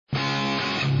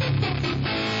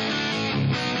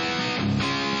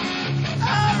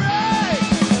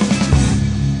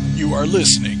are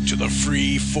listening to the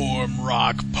Freeform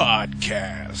Rock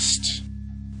Podcast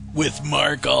with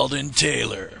Mark Alden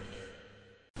Taylor.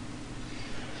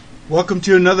 Welcome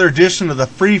to another edition of the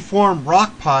Freeform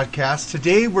Rock Podcast.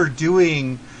 Today we're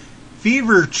doing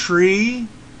Fever Tree,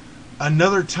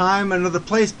 Another Time, Another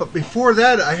Place. But before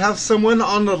that, I have someone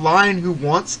on the line who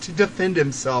wants to defend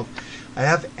himself. I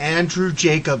have Andrew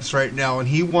Jacobs right now, and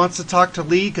he wants to talk to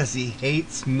Lee because he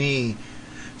hates me.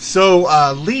 So,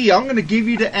 Lee, I'm going to give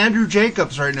you to Andrew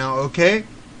Jacobs right now, okay?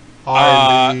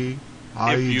 Hi, Lee. How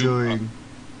are you doing?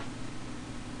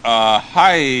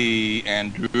 Hi,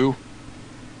 Andrew.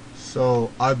 So,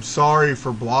 I'm sorry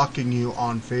for blocking you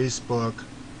on Facebook.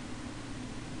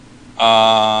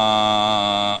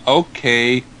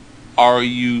 Okay. Are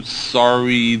you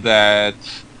sorry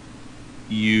that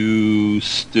you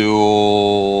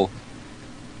still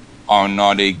are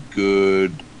not a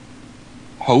good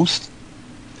host?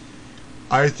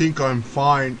 I think I'm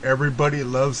fine. Everybody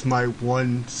loves my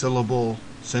one-syllable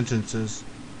sentences.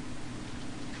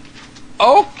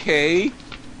 Okay.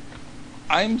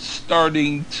 I'm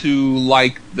starting to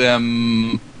like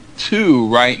them too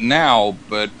right now,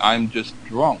 but I'm just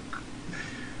drunk.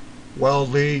 Well,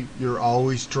 Lee, you're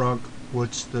always drunk.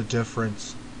 What's the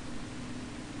difference?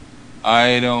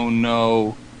 I don't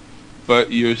know,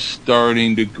 but you're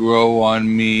starting to grow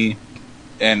on me.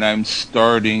 And I'm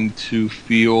starting to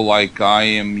feel like I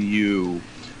am you.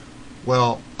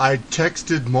 Well, I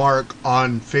texted Mark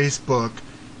on Facebook,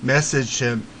 messaged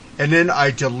him, and then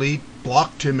I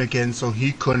blocked him again so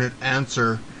he couldn't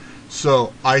answer.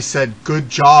 So I said, good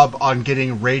job on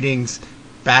getting ratings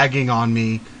bagging on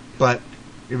me, but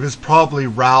it was probably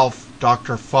Ralph,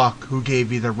 Dr. Fuck, who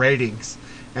gave you the ratings.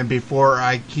 And before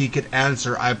he could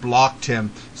answer, I blocked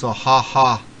him. So ha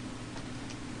ha.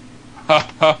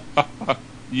 Ha ha ha.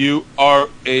 You are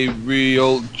a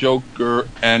real joker,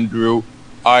 Andrew.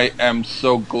 I am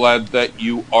so glad that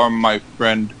you are my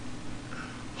friend.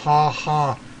 Ha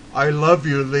ha. I love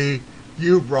you, Lee.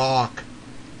 You rock.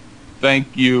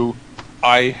 Thank you.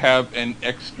 I have an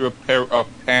extra pair of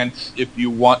pants if you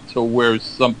want to wear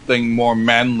something more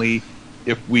manly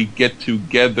if we get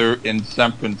together in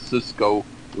San Francisco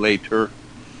later.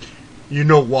 You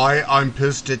know why I'm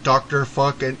pissed at Dr.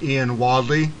 Fuck and Ian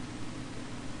Wadley?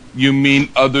 You mean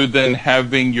other than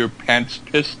having your pants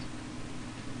pissed?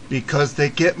 Because they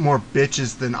get more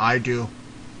bitches than I do.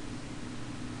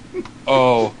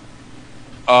 Oh.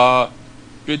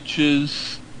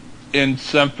 Bitches in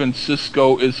San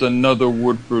Francisco is another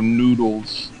word for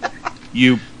noodles.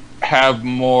 You have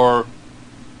more,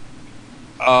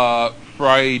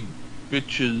 fried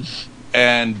bitches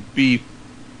and beef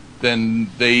than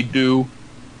they do.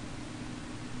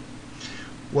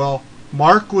 Well,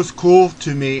 Mark was cool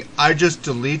to me. I just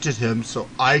deleted him so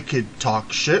I could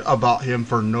talk shit about him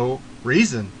for no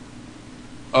reason.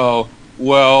 Oh,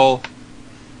 well,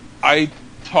 I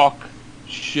talk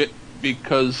shit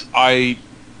because I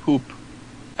poop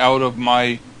out of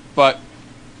my butt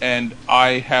and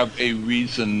I have a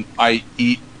reason. I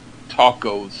eat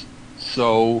tacos.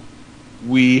 So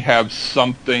we have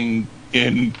something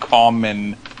in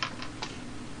common.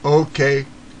 Okay.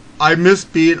 I miss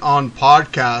being on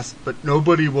podcasts, but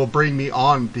nobody will bring me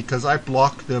on because I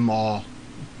blocked them all.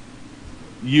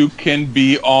 You can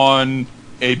be on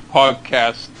a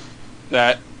podcast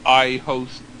that I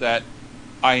host that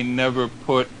I never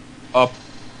put up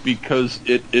because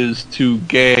it is too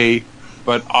gay,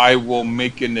 but I will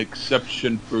make an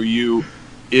exception for you.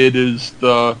 It is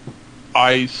the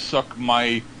I suck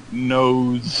my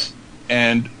nose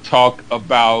and talk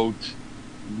about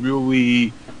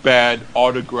really bad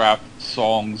autograph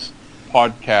songs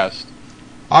podcast.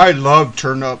 I love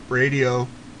Turn Up Radio.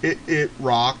 It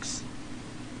rocks.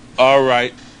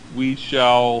 Alright, we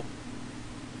shall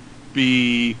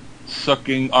be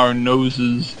sucking our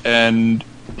noses and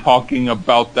talking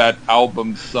about that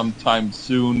album sometime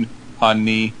soon,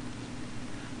 honey.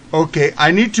 Okay,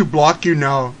 I need to block you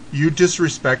now. You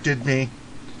disrespected me.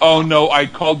 Oh no, I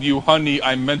called you honey.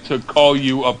 I meant to call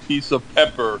you a piece of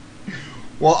pepper.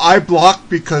 Well, I block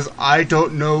because I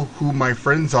don't know who my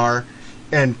friends are,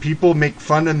 and people make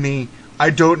fun of me.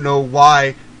 I don't know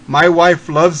why. My wife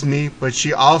loves me, but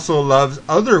she also loves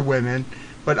other women,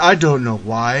 but I don't know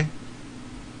why.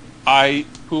 I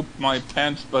poop my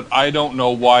pants, but I don't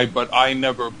know why, but I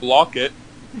never block it.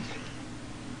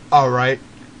 Alright.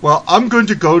 Well, I'm going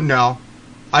to go now.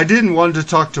 I didn't want to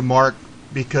talk to Mark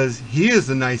because he is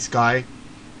a nice guy,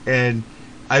 and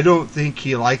I don't think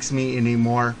he likes me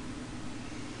anymore.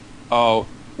 Oh,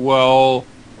 well,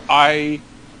 I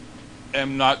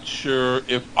am not sure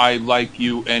if I like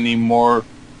you anymore,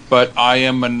 but I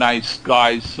am a nice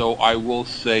guy, so I will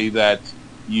say that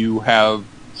you have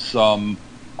some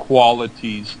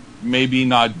qualities. Maybe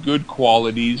not good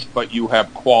qualities, but you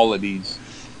have qualities.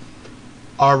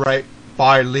 Alright,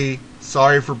 bye Lee.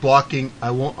 Sorry for blocking.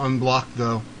 I won't unblock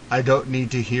though. I don't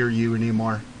need to hear you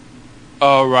anymore.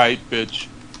 Alright, bitch.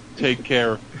 Take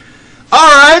care.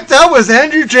 Alright, that was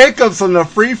Andrew Jacobs on the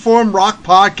Freeform Rock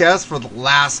Podcast for the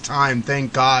last time,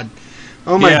 thank God.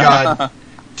 Oh my God.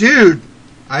 Dude,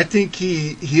 I think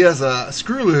he has a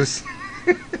screw loose.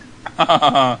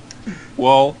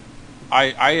 Well,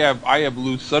 I have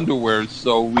loose underwear,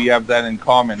 so we have that in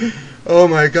common. Oh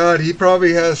my God, he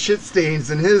probably has shit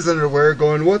stains in his underwear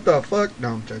going, what the fuck? No,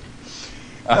 I'm joking.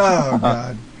 Oh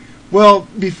God. Well,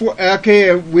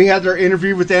 we had our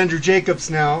interview with Andrew Jacobs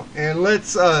now, and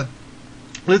let's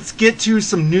get to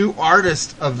some new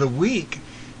artist of the week.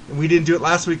 We didn't do it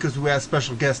last week because we had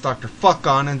special guest Dr. Fuck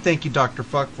on, and thank you, Dr.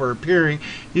 Fuck, for appearing.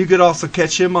 You could also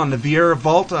catch him on the Viera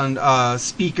Vault on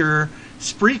Spreaker,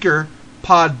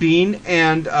 Podbean,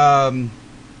 and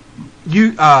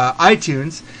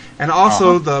iTunes, and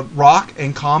also the Rock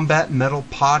and Combat Metal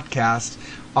Podcast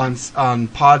on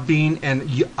Podbean and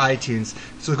iTunes.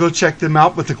 So go check them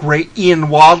out with the great Ian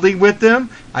Wadley with them.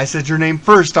 I said your name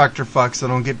first, Dr. Fuck, so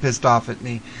don't get pissed off at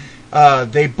me.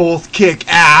 They both kick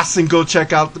ass, and go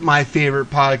check out my favorite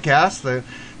podcast,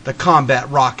 the Combat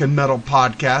Rock and Metal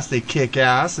Podcast. They kick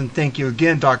ass, and thank you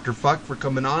again, Dr. Fuck, for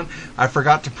coming on. I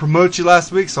forgot to promote you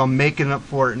last week, so I'm making up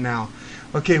for it now.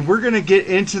 Okay, we're going to get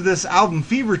into this album,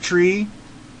 Fever Tree,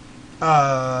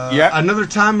 another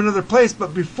time, another place,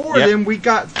 but before then, we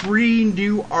got 3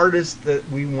 new artists that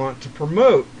we want to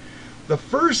promote. The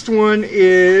first one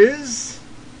is...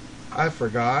 I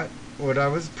forgot what I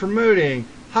was promoting.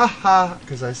 Haha,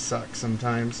 because I suck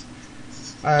sometimes.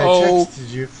 I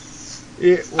texted you.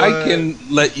 I can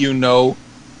let you know.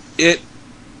 It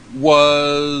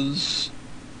was...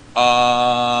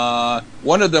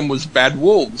 one of them was Bad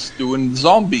Wolves doing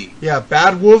Zombie. Yeah,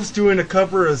 Bad Wolves doing a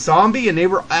cover of Zombie, and they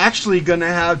were actually going to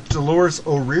have Dolores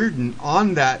O'Riordan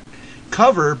on that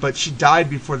cover, but she died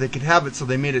before they could have it, so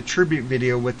they made a tribute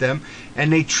video with them,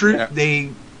 and they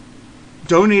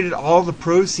donated all the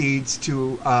proceeds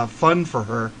to fund for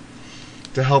her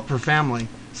to help her family.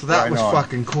 So that was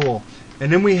fucking cool.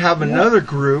 And then we have another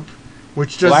group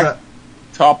which does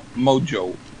Blacktop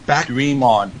Mojo. Dream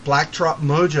On. Blacktop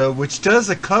Mojo, which does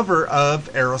a cover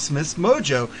of Aerosmith's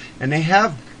Mojo, and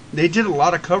they did a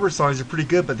lot of cover songs. They're pretty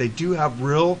good, but they do have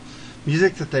real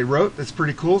music that they wrote that's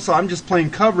pretty cool. So I'm just playing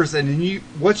covers. And then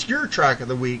what's your track of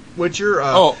the week? What's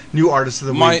your new artist of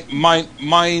the week?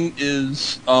 Mine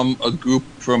is a group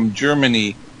from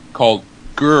Germany called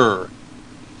Gurr,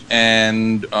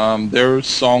 and their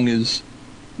song is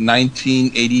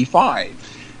 1985.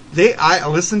 I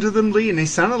listened to them, Lee, and they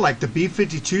sounded like the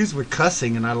B-52s with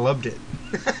cussing, and I loved it.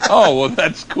 Oh, well,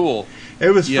 that's cool.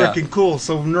 It was freaking cool.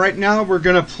 So right now we're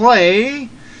going to play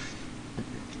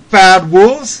Bad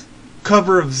Wolves,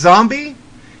 cover of Zombie,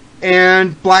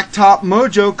 and Blacktop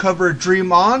Mojo, cover of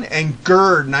Dream On, and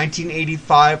Gurr,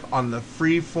 1985 on the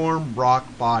Freeform Rock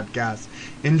Podcast.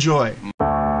 Enjoy.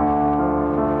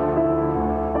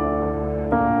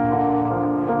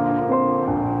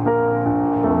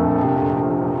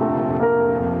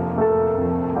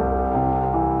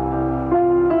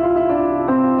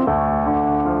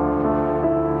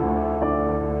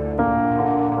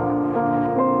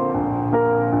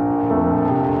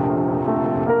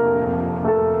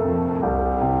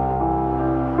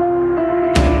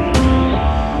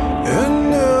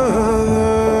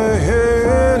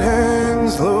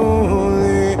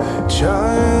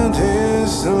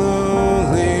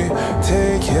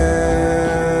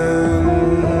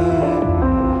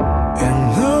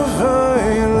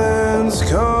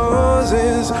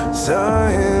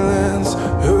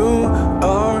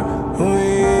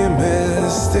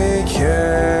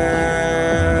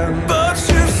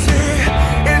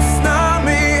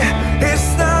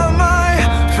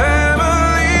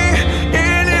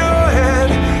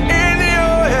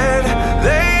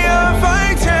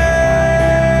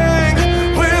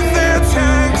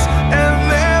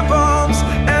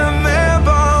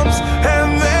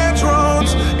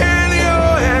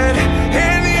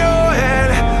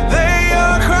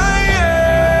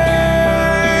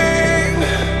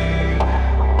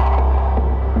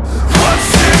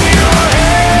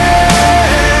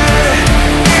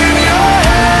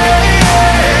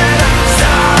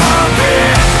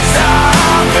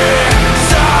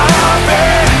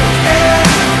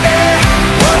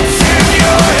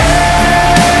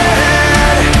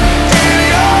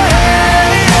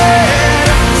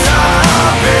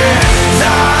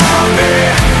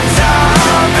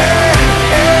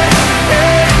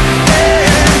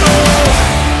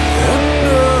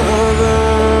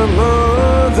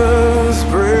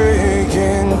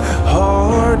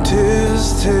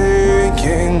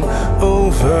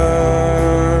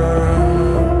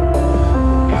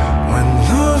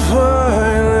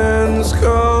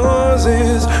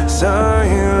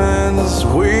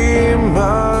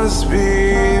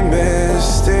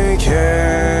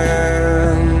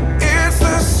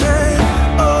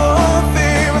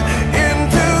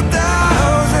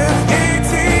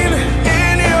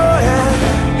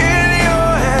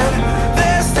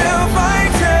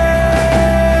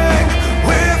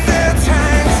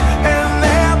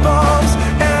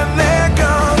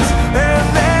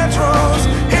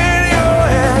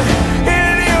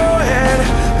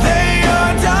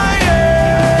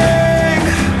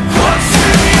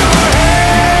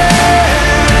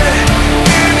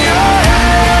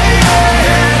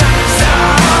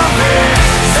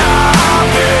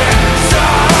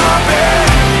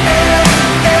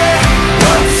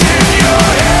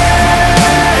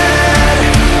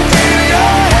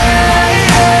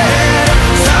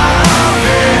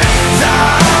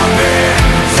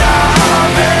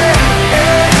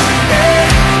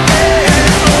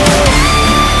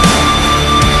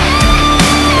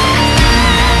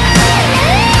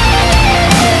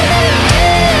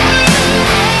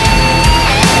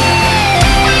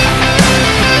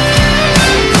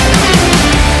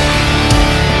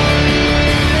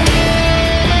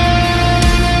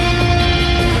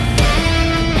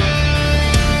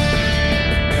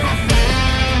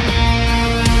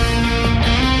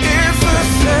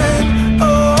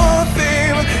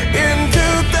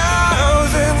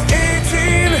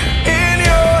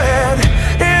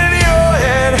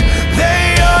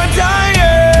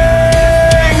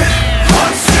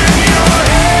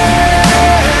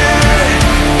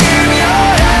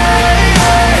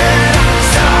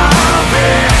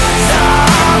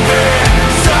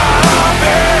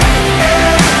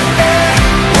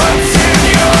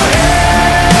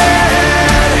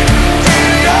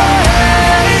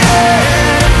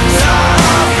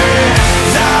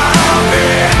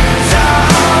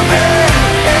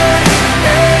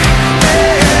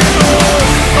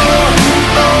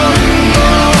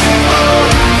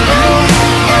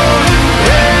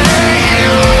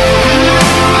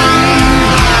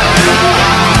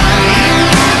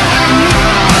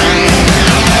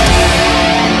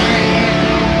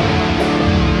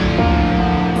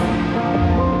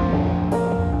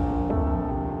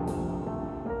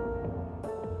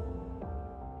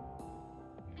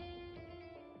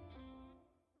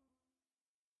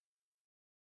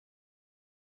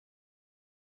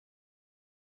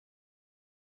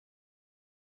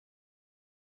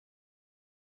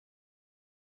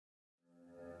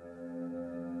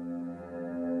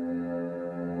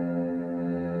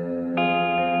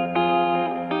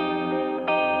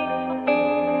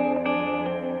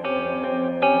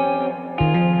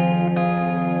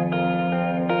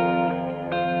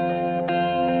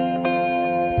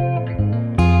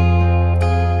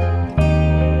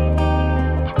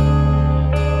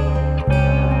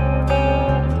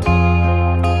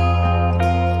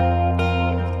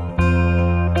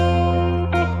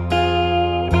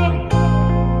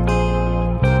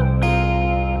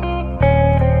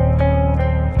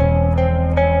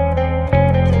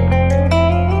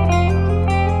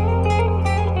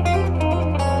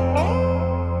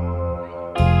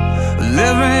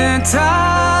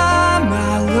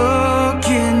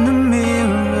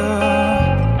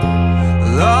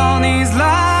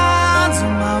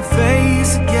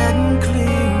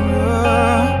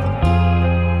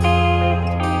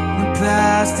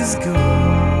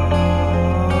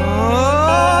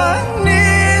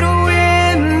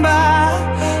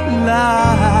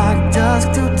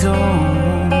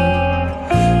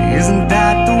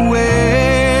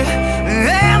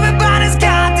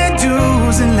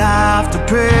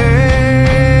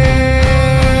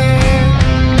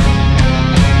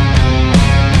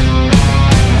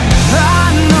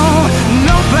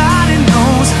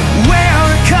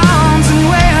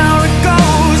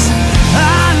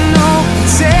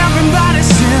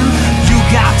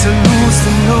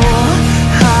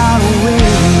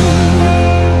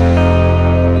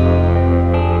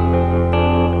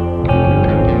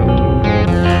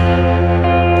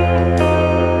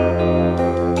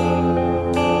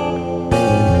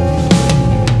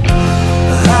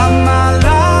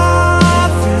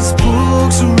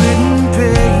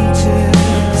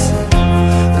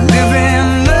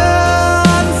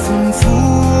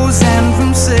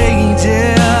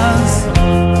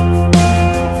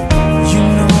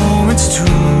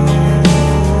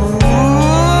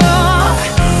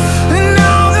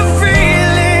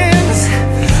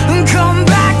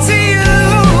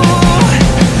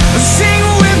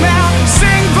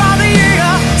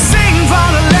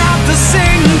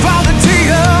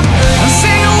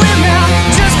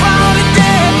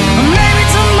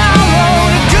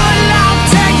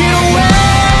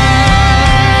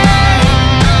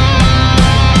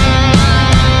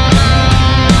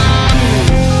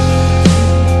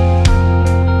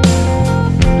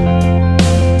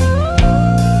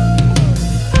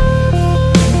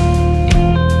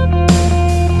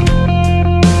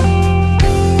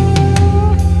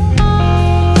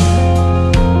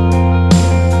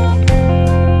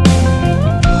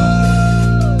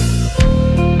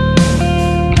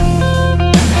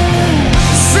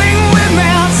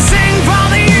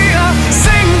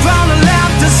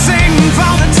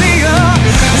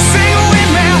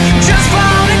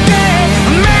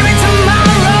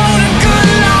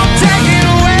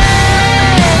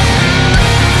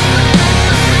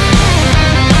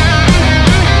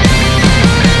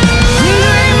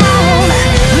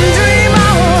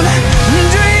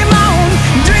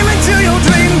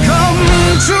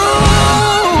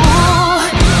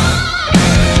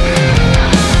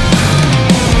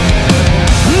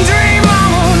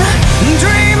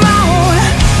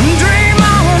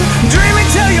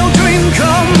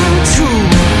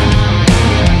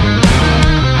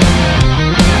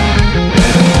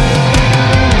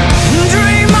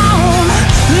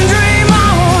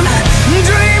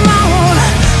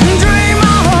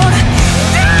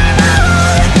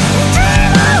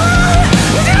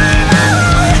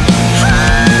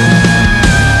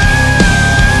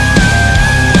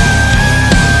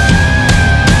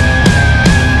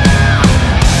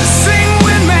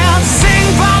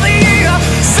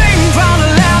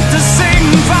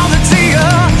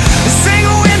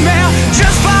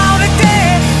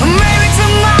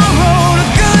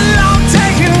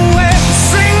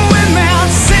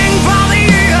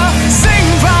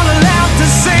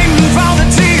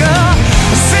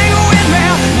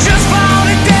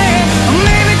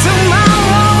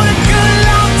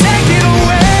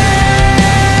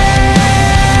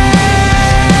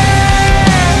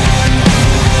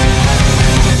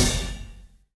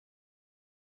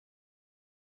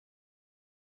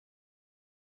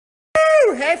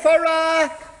 for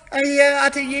a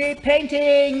atelier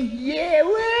painting. Yeah,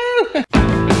 woo!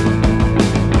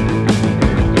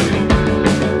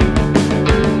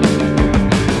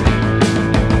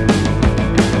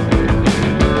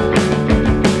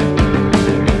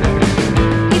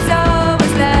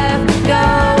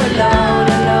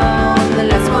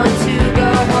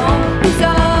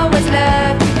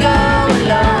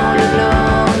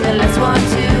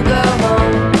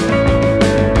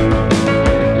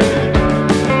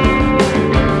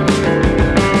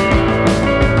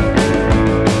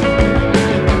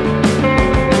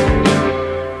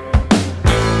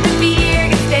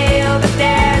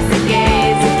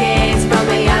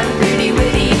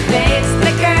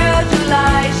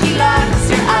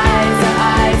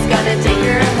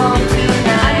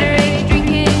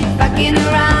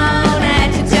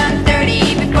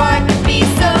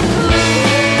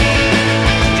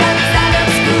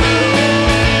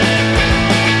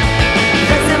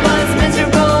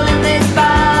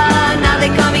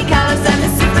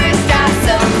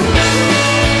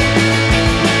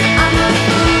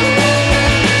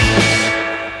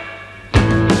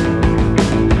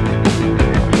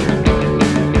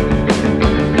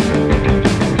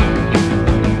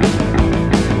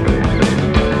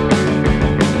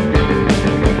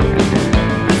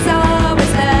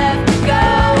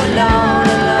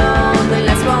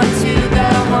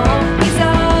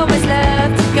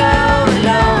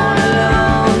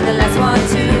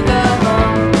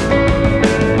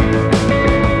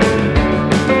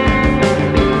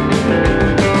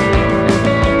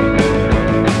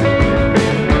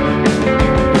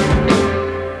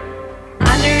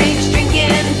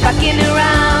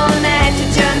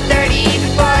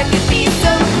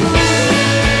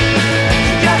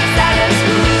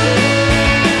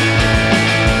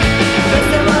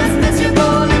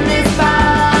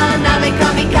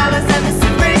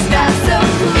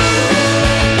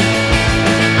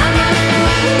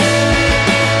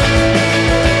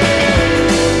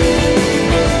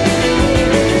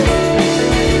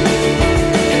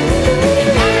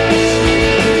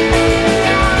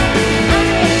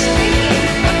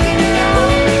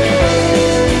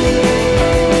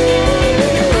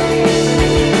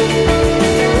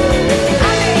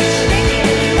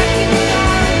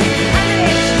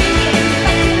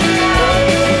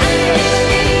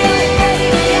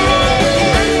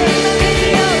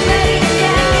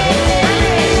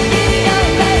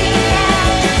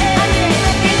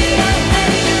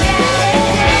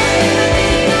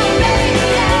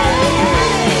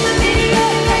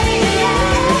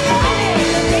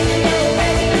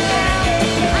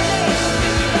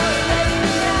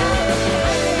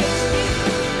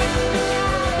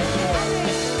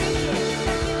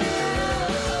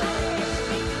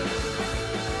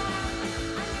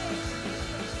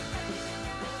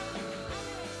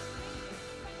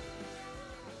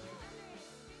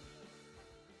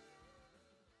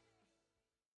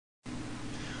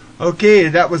 Okay,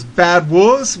 that was Bad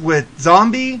Wolves with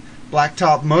Zombie,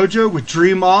 Blacktop Mojo with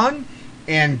Dream On,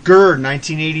 and Grr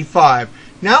 1985.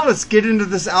 Now let's get into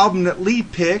this album that Lee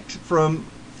picked from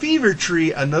Fever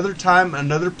Tree, Another Time,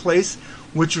 Another Place,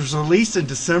 which was released in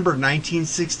December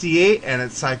 1968, and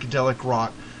it's psychedelic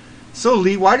rock. So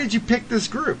Lee, why did you pick this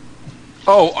group?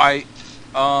 Oh, I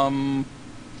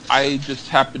just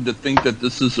happened to think that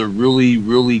this is a really,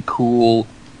 really cool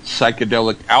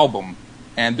psychedelic album,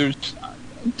 and there's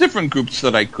different groups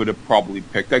that I could have probably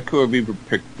picked. I could have either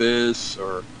picked this,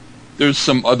 or there's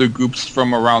some other groups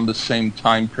from around the same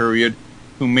time period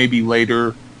who maybe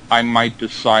later I might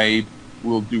decide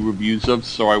we'll do reviews of,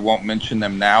 so I won't mention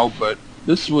them now, but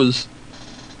this was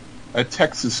a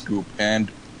Texas group, and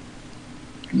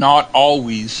not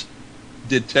always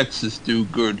did Texas do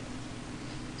good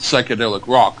psychedelic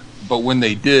rock, but when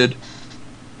they did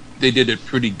it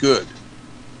pretty good.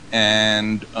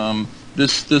 And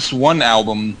this one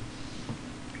album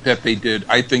that they did,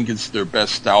 I think is their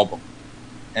best album.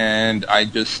 And I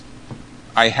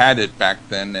had it back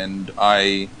then, and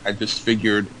I just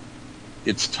figured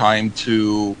it's time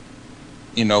to,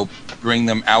 bring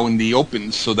them out in the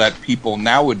open so that people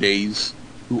nowadays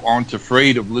who aren't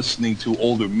afraid of listening to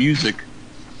older music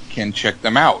can check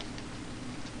them out.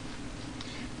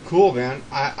 Cool, man.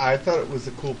 I thought it was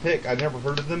a cool pick. I'd never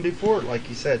heard of them before. Like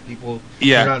you said, people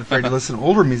are not afraid to listen to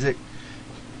older music.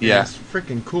 Yeah. It's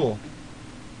freaking cool.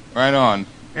 Right on.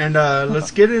 And let's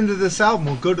get into this album.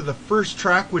 We'll go to the first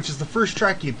track, which is the first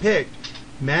track you picked,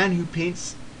 Man Who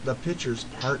Paints the Pictures,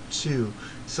 Part 2.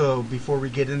 So before we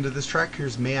get into this track,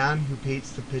 here's Man Who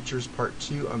Paints the Pictures, Part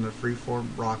 2 on the Freeform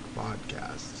Rock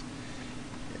Podcast.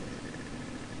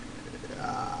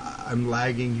 I'm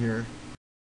lagging here.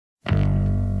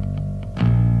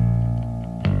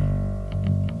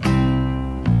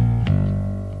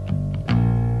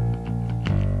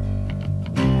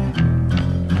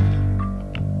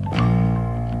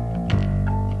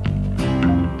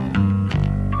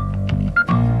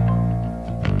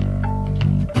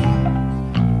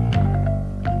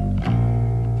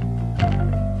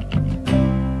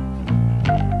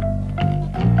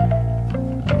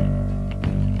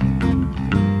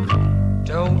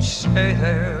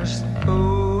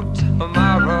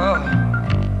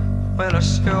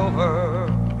 silver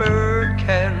bird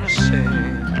can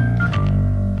sing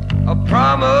a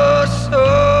promise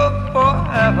of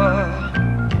forever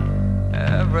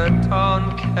every dawn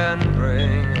can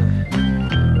bring.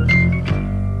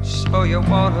 So you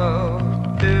wanna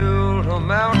build a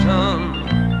mountain,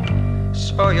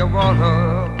 so you wanna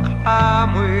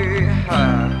climb way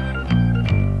high,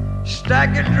 stack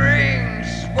your dreams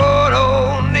one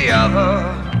on the other,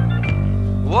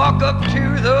 walk up to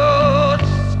the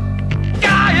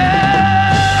sky. Yeah.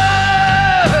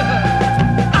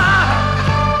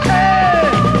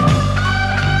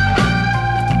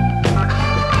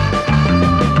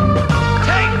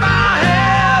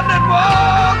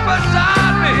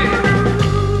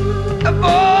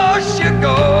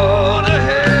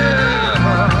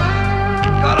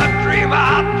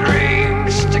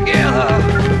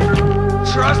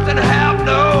 Trust and have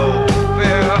no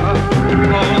fear.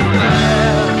 Oh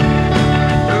man,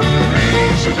 who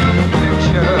paints the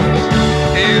pictures,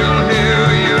 he'll hear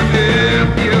you if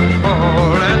you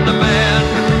call. And the man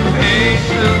who paints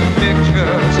the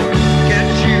pictures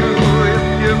gets you if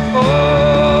you fall.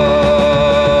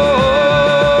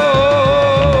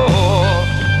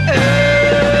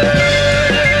 Hey,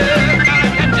 gotta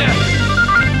get you.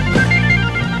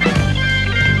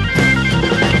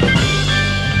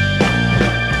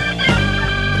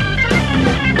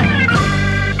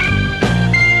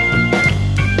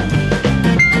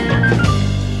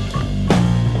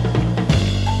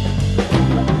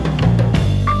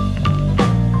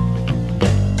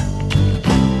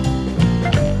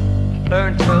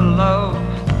 Learn to love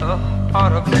the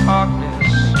heart of darkness,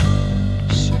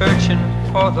 searching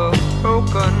for the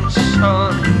broken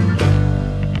sun.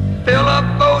 Fill up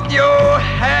both your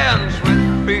hands with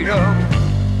freedom,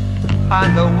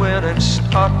 find the wind and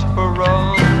start to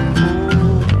run.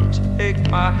 Ooh, take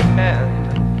my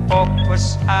hand and walk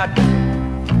beside me,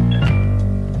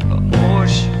 the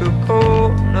horse you're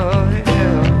gonna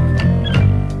hear.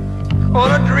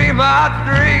 Gonna dream our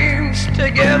dreams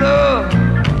together,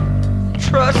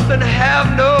 trust and have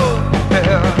no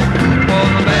fear. For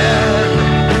the man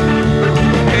who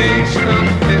paints the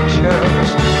pictures,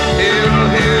 he'll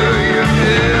hear you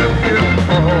if you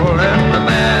fall. And the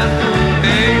man who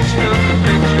paints the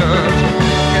pictures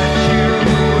gets you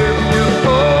if you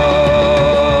fall.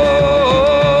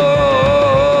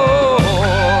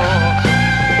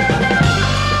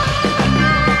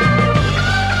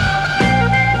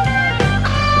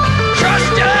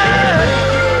 Trust ya.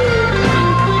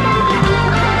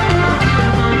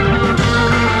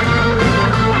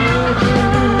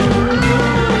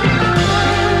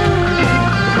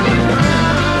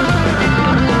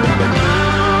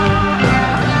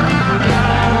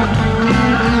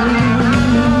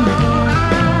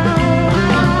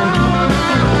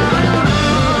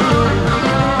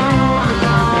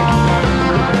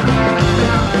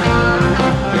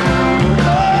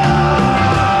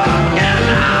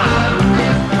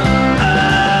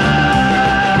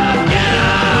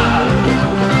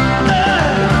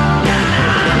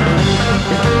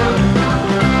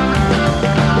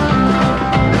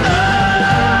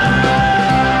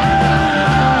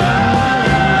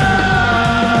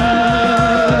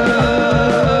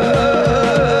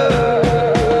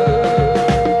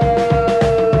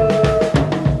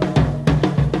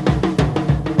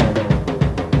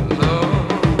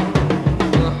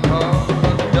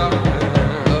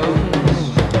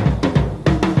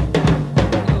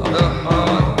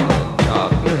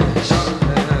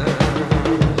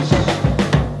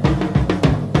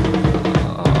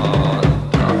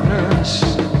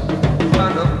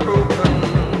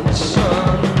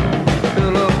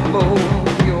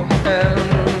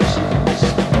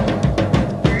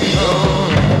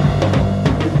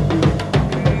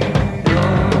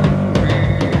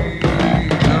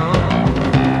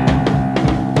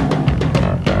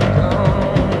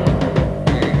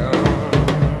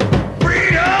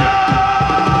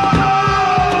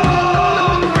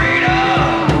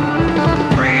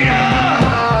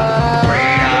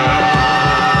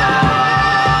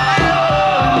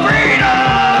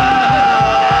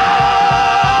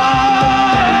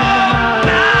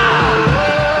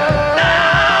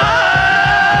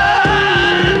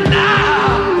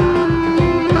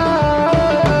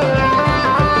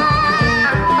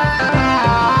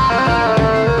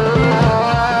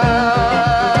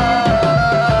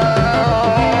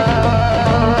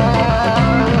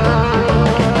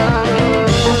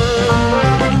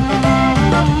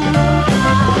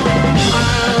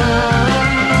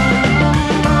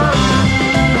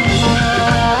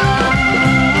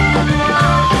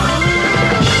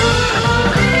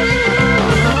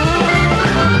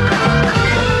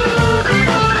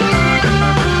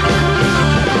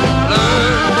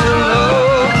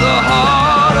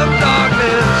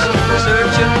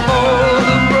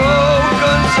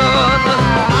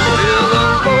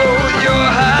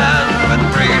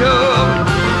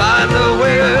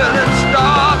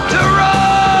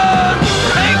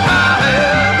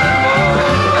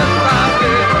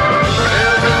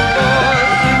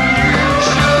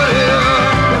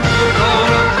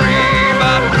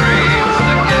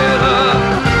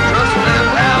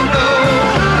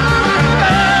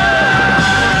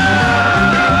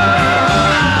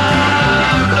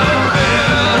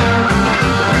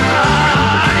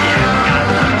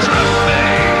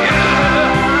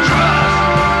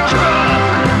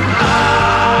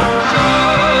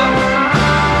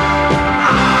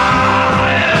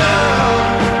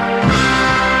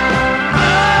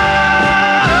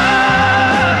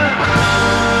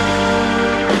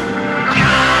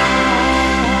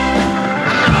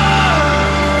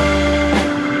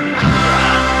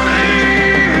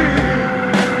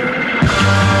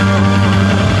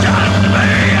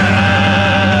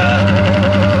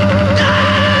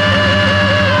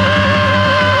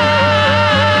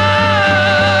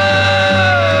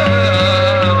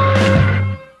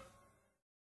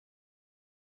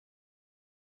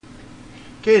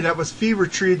 Okay, that was Fever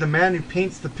Tree, The Man Who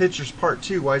Paints the Pictures Part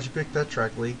 2. Why'd you pick that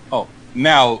track, Lee? Oh,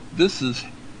 now, this is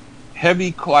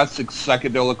heavy classic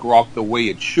psychedelic rock the way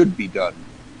it should be done.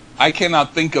 I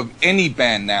cannot think of any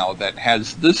band now that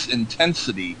has this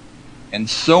intensity and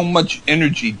so much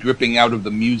energy dripping out of the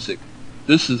music.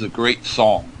 This is a great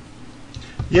song.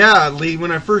 Yeah, Lee,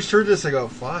 when I first heard this, I go,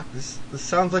 fuck, this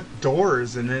sounds like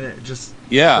Doors, and then it just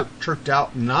tripped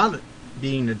out not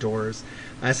being the Doors.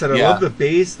 And I said, I love the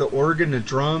bass, the organ, the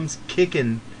drums,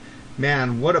 kicking.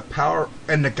 Man, what a power.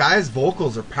 And the guy's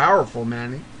vocals are powerful,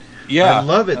 man. Yeah. I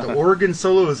love it. The organ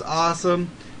solo is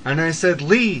awesome. And I said,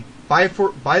 Lee, buy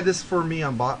this for me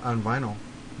on vinyl.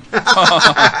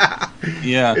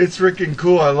 Yeah. It's freaking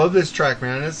cool. I love this track,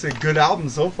 man. It's a good album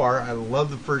so far. I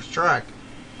love the first track.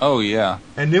 Oh, yeah.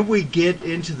 And then we get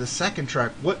into the second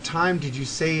track. What time did you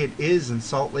say it is in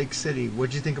Salt Lake City?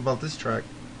 What'd you think about this track?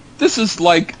 This is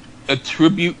like a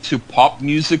tribute to pop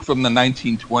music from the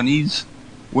 1920s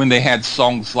when they had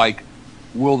songs like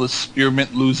Will the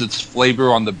Spearmint Lose Its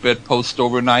Flavor on the Bedpost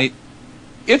Overnight?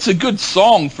 It's a good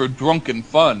song for drunken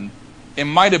fun. It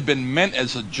might have been meant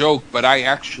as a joke, but I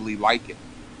actually like it.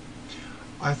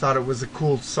 I thought it was a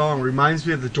cool song. Reminds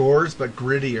me of the Doors, but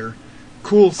grittier.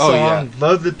 Cool song. Oh, yeah.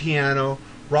 Love the piano.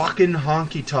 Rockin'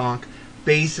 honky tonk.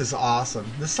 Bass is awesome.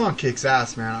 This song kicks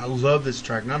ass, man. I love this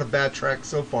track. Not a bad track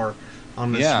so far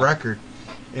on this record.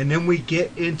 And then we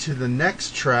get into the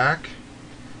next track,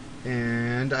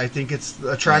 and I think it's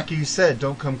a track you said,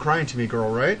 Don't Come Crying to Me, Girl,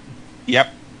 right?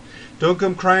 Yep. Don't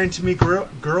Come Crying to Me,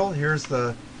 Girl. Here's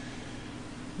the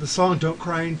song, Don't Come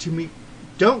Crying to Me,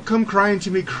 Girl,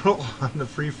 on the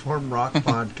Freeform Rock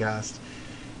Podcast.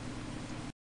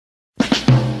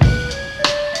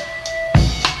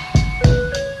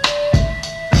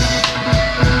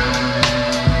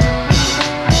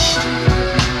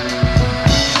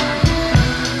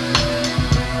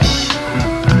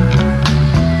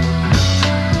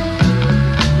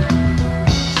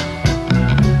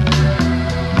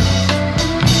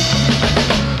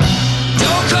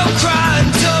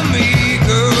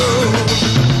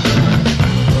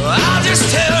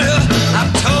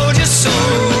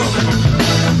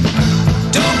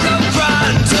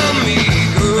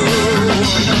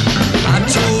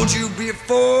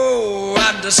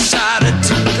 Decided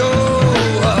to go.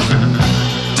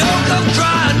 Don't come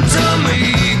crying to me,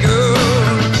 girl.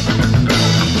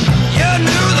 You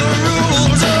knew the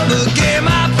rules of the game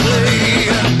I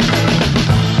play.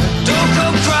 Don't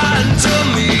come crying to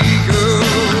me, girl.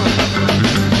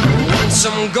 Once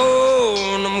I'm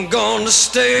gone to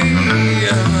stay. You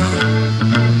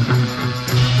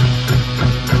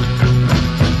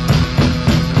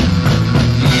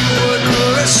wouldn't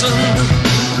listen,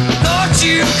 thought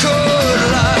you could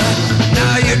lie.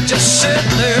 Now you just sit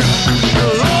there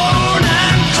alone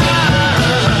and cry.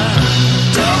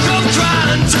 Don't come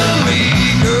crying to me,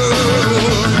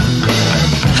 girl.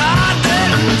 I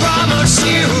didn't promise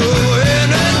you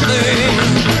anything.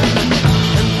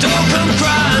 Don't come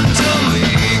crying to me,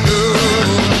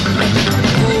 girl.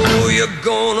 Oh, you're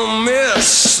gonna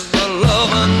miss the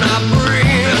loving I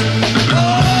bring.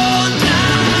 Oh,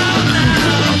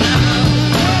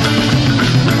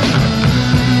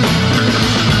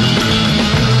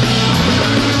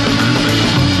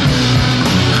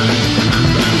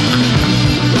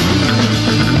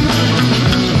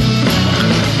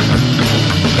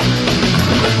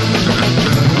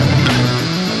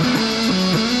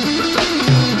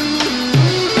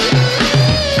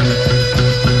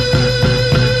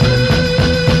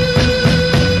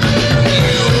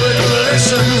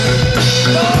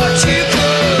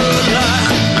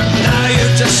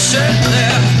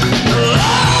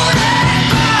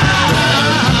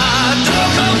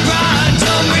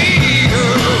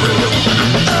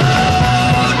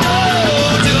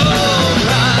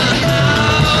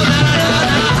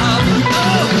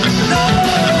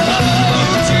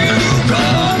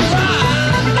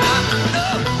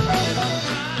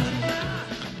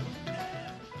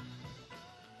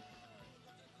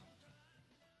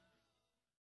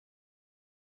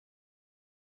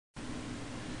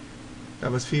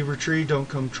 That was Fever Tree, Don't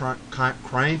Come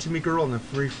Crying to Me, Girl, on the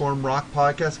Freeform Rock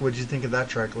Podcast. What did you think of that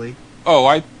track, Lee?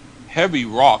 Oh, heavy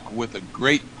rock with a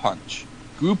great punch.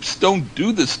 Groups don't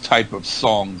do this type of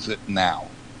songs now.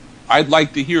 I'd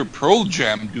like to hear Pearl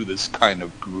Jam do this kind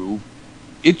of groove.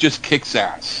 It just kicks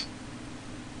ass.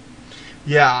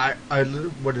 Yeah, I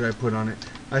what did I put on it?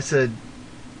 I said,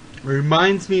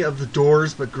 reminds me of the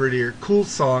Doors, but grittier. Cool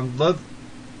song. Love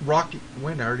rocky.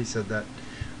 Wait, I already said that.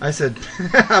 I said,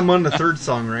 I'm on the third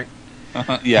song, right?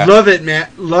 Yeah. Love it, man.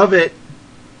 Love it.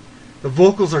 The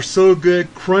vocals are so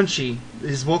good, crunchy.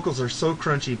 These vocals are so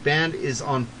crunchy. Band is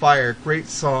on fire. Great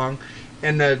song.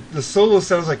 And the solo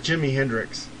sounds like Jimi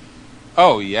Hendrix.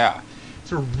 Oh, yeah.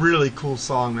 It's a really cool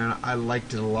song, man. I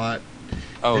liked it a lot.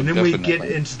 Oh, and then definitely. we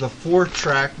get into the fourth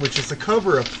track, which is a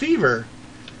cover of Fever.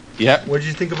 Yep. What did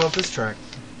you think about this track?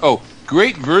 Oh,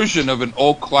 great version of an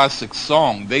old classic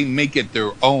song. They make it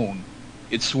their own.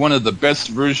 It's one of the best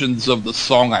versions of the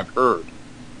song I've heard.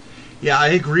 Yeah, I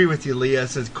agree with you, Leah.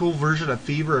 It's a cool version of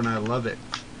Fever, and I love it.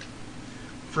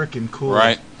 Freaking cool.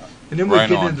 Right. And then we Right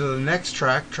get on. into the next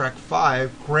track, track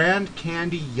 5, Grand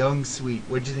Candy Young Sweet.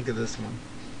 What did you think of this one?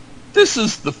 This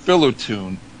is the filler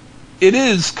tune. It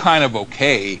is kind of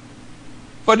okay,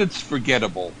 but it's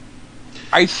forgettable.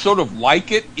 I sort of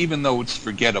like it, even though it's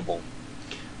forgettable.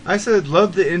 I said,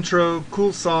 love the intro,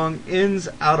 cool song, ends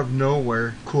out of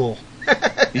nowhere. Cool.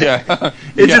 Yeah.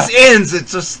 It just ends, it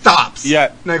just stops.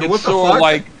 Yeah. And I go, It's what the sort of fuck?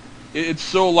 like it's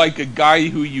so like a guy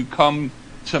who you come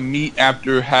to meet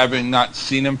after having not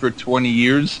seen him for 20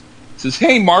 years. Says,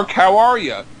 "Hey Mark, how are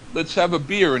you? Let's have a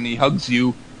beer." And he hugs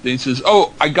you. Then he says,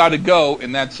 "Oh, I gotta go,"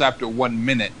 and that's after 1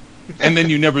 minute. And then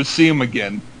you never see him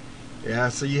again. Yeah,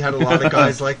 so you had a lot of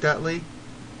guys like that, Lee?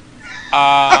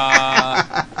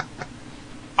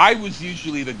 I was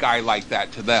usually the guy like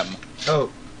that to them.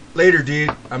 Oh, later,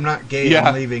 dude. I'm not gay. Yeah.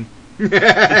 I'm leaving.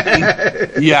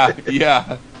 Yeah,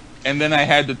 yeah. And then I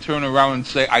had to turn around and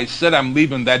say, "I said I'm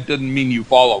leaving. That doesn't mean you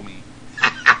follow me."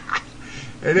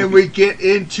 And then we get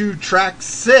into track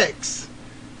 6.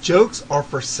 Jokes are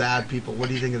for sad people. What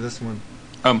do you think of this one?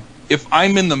 If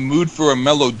I'm in the mood for a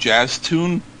mellow jazz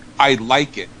tune, I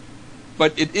like it.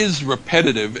 But it is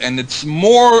repetitive, and it's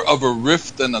more of a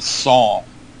riff than a song.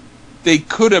 They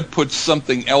could have put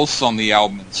something else on the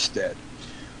album instead.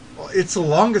 Well, it's the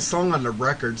longest song on the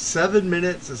record. 7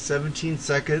 minutes and 17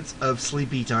 seconds of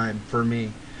sleepy time for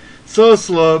me. So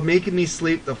slow, making me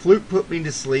sleep. The flute put me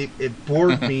to sleep. It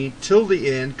bored me till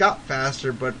the end. Got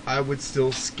faster, but I would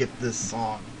still skip this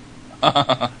song.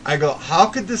 I go, how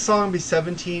could this song be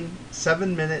 7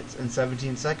 minutes and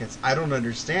 17 seconds? I don't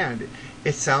understand.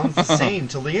 It sounds the same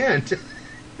till the end.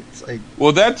 It's like,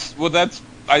 Well, that's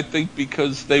I think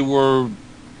because they were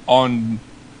on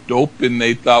dope and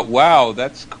they thought, "Wow,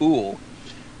 that's cool."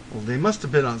 well, they must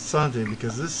have been on something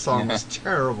because this song was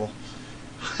terrible.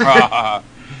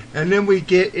 And then we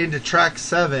get into track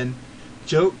 7.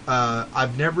 Joe,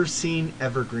 I've never seen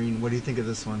Evergreen. What do you think of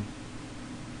this one?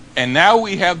 And now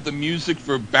we have the music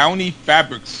for Bounty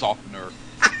Fabric Softener.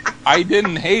 I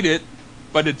didn't hate it,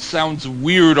 but it sounds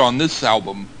weird on this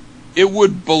album. It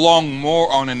would belong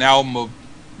more on an album of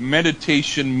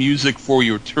meditation music for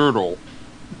your turtle.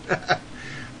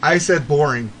 I said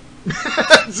boring.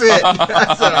 That's it.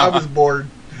 I said I was bored.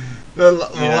 The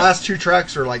last 2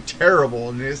 tracks are like terrible,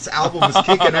 and this album is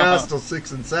kicking ass till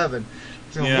 6 and 7.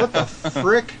 So Yeah. what the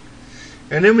frick?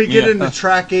 And then we get into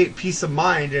track 8, Peace of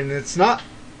Mind, and it's not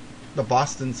the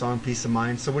Boston song Peace of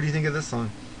Mind. So what do you think of this song?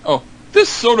 Oh, this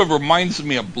sort of reminds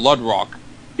me of Blood Rock.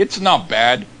 It's not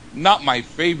bad, not my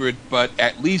favorite, but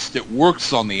at least it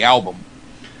works on the album.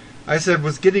 I said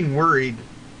was getting worried,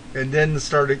 and then the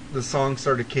song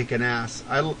started kicking ass.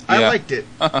 I Yeah. liked it.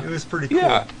 It was pretty cool.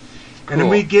 Yeah. And then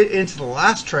Cool. we get into the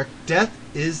last track, Death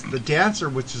is the Dancer,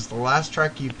 which is the last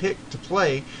track you picked to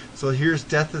play. So here's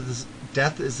Death is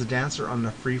the Dancer on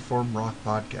the Freeform Rock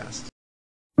Podcast.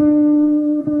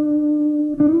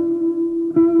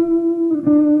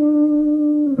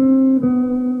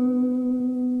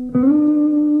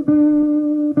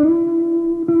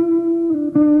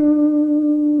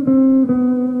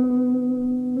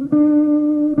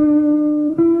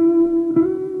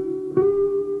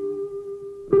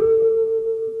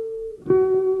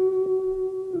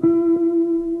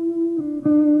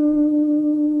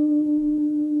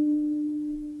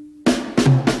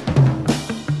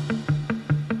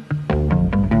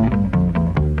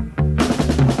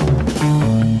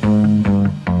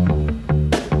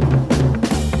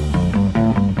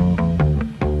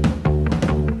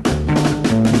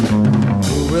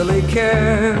 Who really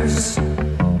cares?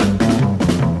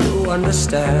 Who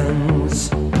understands?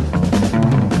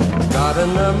 God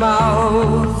in their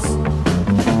mouths,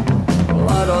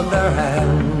 blood on their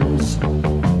hands.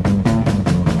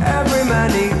 Every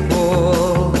man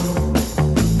equal,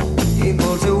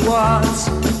 equal to what?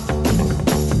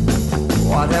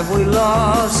 What have we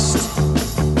lost?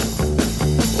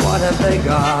 What have they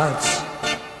got?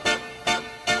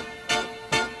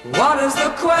 What is the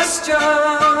question?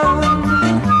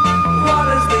 What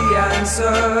is the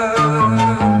answer?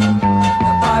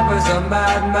 The piper's a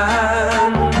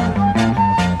madman.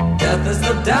 Death is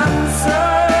the dancer.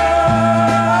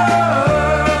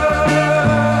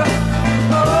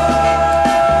 Oh.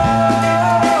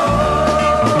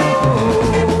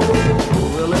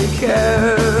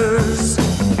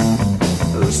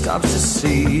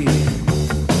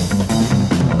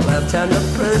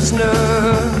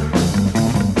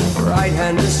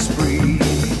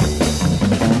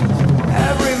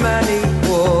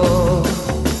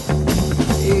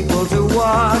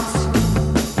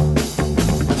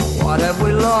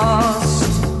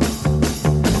 lost?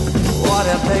 What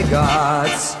have they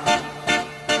got?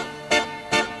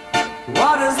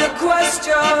 What is the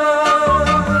question?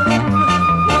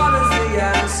 What is the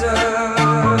answer?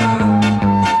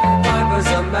 Piper's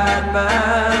a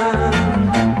madman.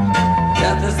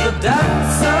 Death is the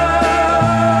dancer.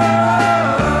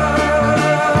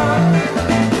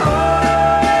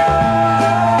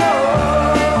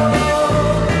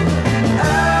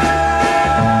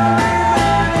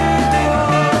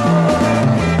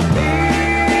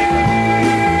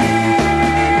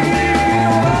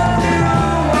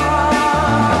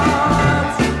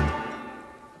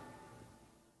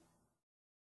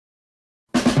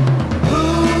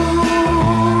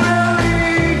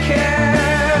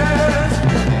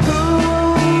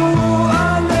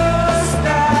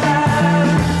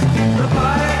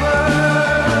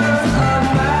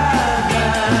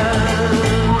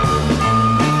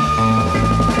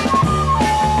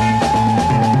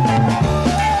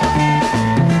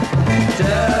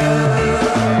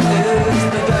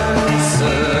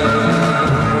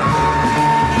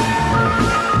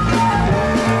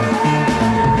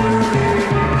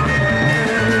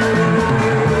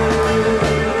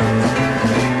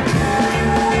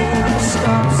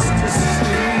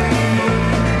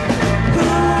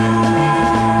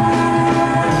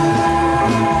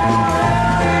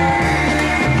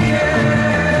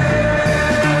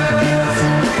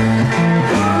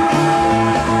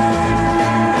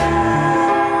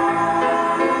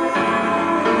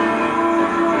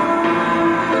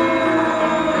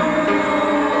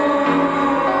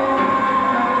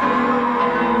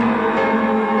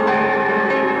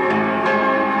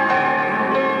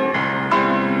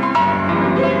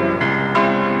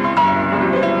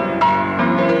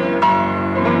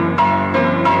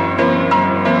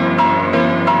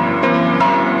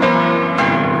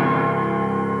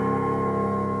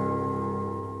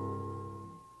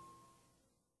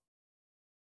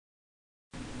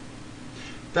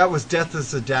 That was Death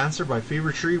is a Dancer by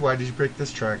Fever Tree. Why did you pick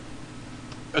this track?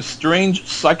 A strange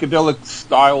psychedelic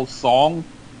style song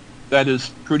that is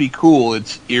pretty cool.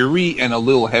 It's eerie and a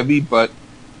little heavy, but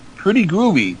pretty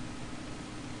groovy.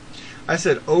 I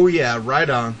said, oh yeah, right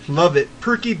on. Love it.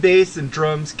 Perky bass and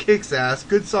drums, kicks ass.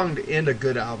 Good song to end a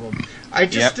good album. I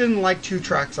just didn't like 2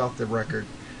 tracks off the record.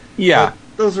 Yeah. But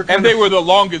those are kind and they were the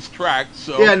longest tracks.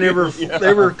 So yeah, and they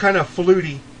were kind of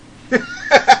fluty.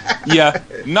 Yeah,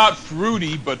 not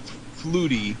fruity, but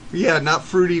fluty. Yeah, not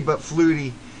fruity, but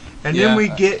fluty. And Yeah. then we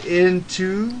get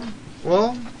into,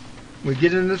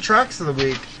 tracks of the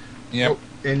week. Yep.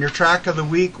 And your track of the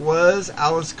week was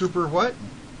Alice Cooper what?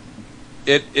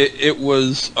 It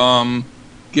was,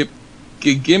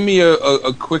 give me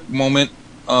a quick moment,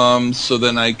 so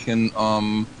then I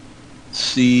can,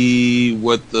 see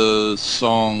what the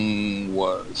song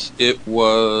was. It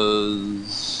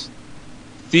was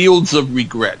Fields of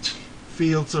Regret.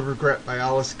 Fields of Regret by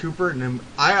Alice Cooper. And then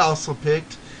I also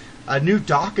picked a new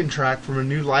Dokken track from a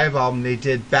new live album they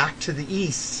did, Back to the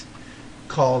East,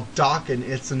 called Dokken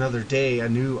It's Another Day, a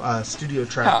new studio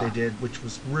track they did, which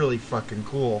was really fucking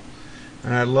cool.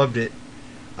 And I loved it.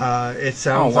 It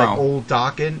sounds like old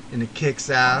Dokken, and it kicks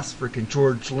ass. Freaking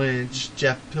George Lynch,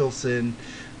 Jeff Pilson,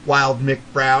 Wild Mick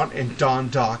Brown, and Don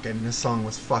Dokken. This song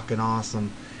was fucking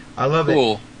awesome. I love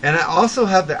it. And I also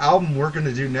have the album we're going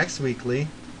to do next week, Lee.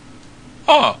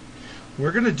 Oh.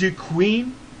 We're going to do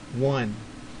Queen 1.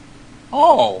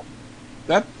 Oh.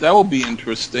 That will be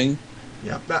interesting.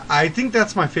 Yeah, I think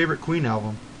that's my favorite Queen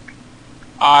album.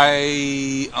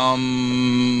 I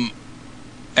am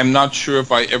not sure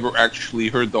if I ever actually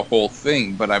heard the whole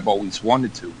thing, but I've always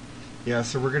wanted to. Yeah,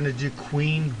 so we're going to do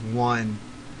Queen 1.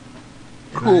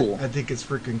 Cool. I think it's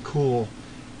freaking cool.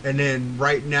 And then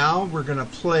right now we're going to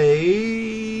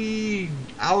play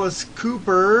Alice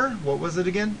Cooper. What was it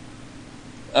again?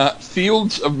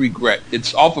 Fields of Regret.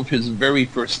 It's off of his very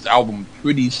first album,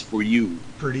 Pretties for You.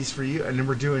 Pretties for You. And then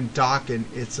we're doing Dokken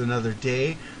It's Another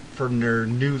Day from their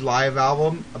new live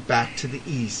album, Back to the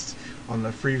East, on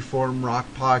the Freeform Rock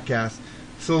Podcast.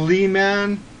 So Lee,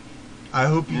 man, I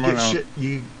hope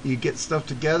you you get stuff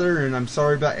together, and I'm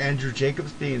sorry about Andrew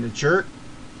Jacobs being a jerk.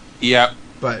 Yeah.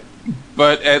 But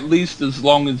at least as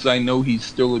long as I know he's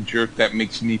still a jerk, that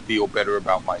makes me feel better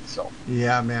about myself.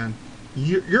 Yeah, man.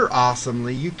 You're awesome,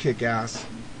 Lee. You kick ass.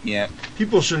 Yeah.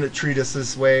 People shouldn't treat us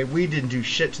this way. We didn't do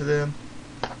shit to them.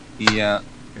 Yeah.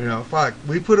 You know, fuck.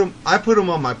 I put them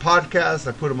on my podcast.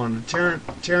 I put them on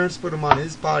Terrence put them on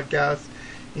his podcast.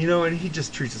 You know, and he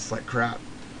just treats us like crap.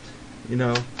 You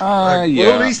know. Yeah.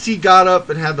 Well, at least he got up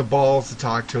and had the balls to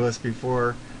talk to us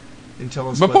before and tell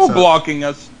us before blocking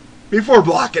us. Before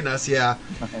blocking us, yeah.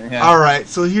 Yeah. All right,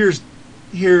 so here's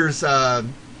here's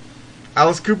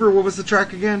Alice Cooper. What was the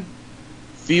track again?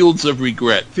 Fields of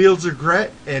Regret. Fields of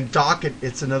Regret, and Docket.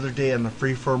 It's another day on the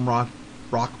Freeform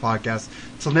Rock Podcast.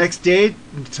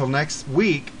 Till next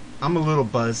week. I'm a little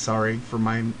buzzed. Sorry for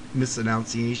my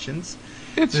misenunciations.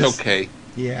 It's okay.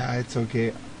 Yeah, it's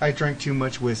okay. I drank too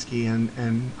much whiskey and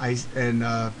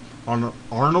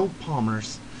Arnold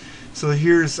Palmer's. So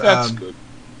here's That's good.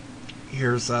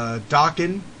 Here's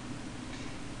Dokken.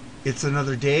 It's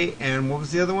another day, and what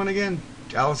was the other one again?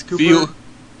 Alice Cooper.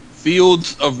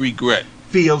 Fields of Regret.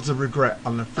 Fields of Regret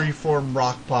on the Freeform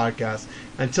Rock Podcast.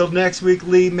 Until next week,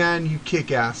 Lee, man, you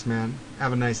kick ass, man.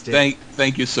 Have a nice day.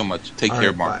 Thank you so much. Take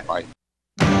care, Mark. Bye.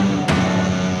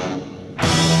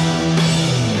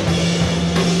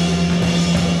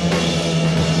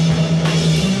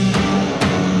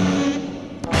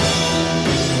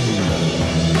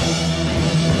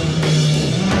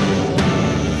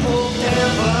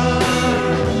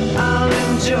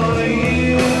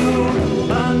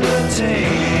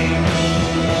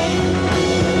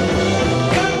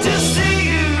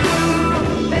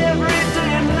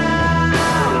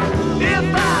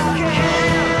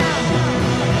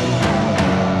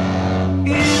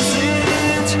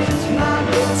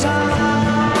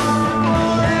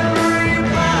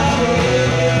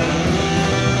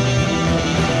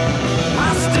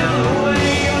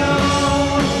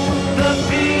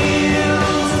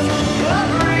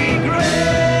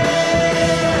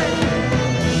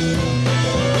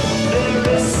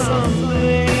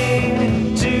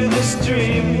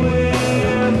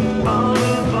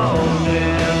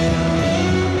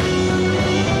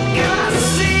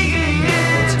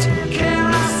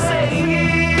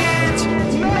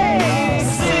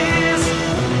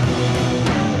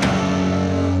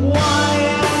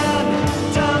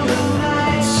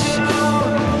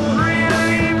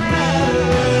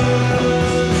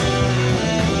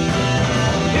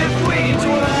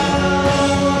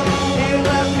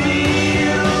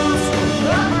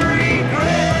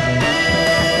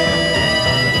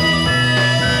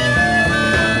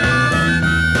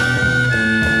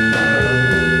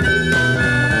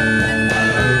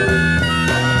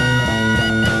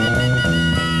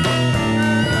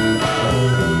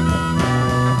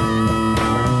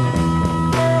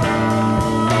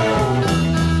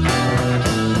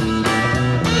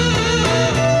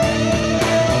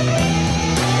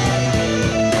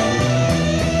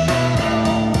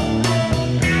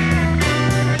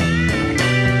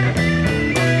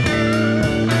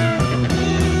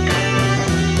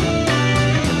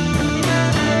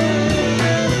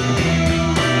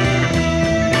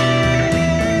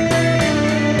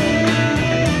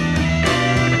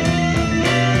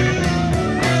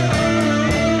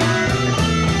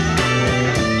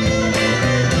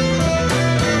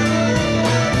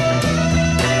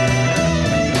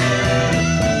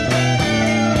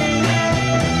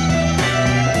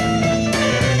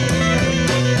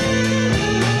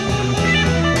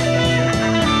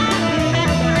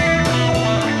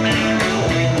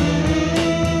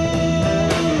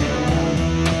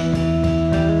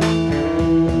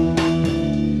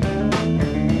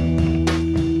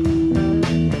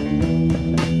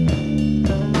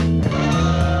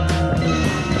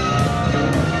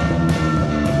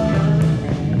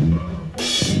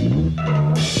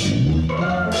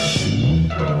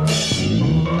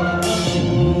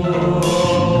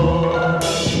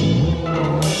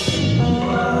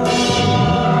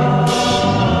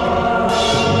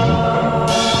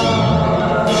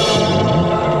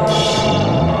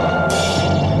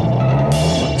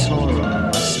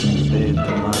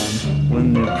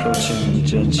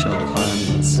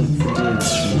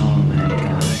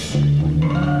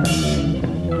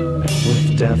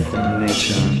 death and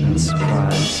nature and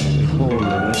surprise, behold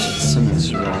the wretched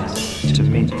sinners rise to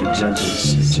meet the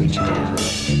judges of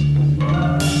eternity.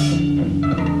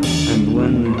 And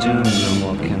when the doomed no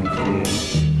more can flee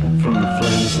from the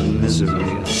flames of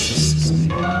misery, assists me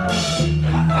while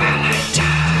I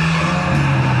die.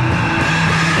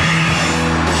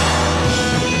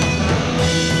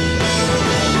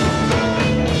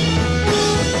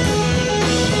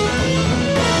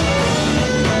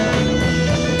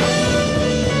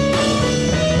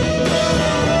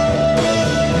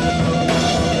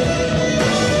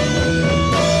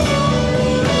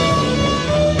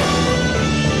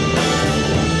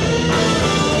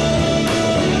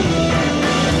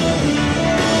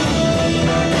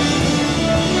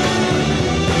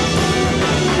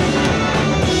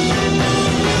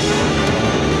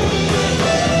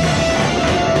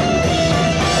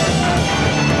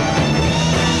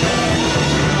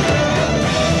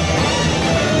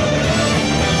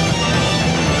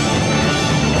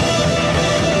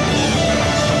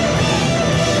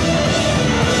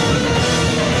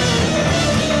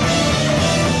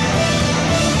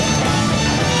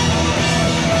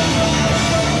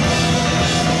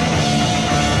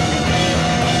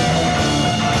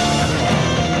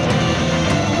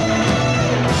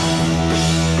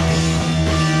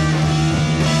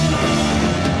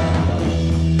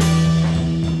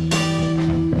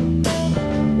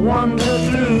 Wander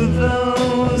through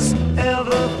those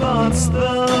ever thoughts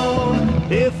though,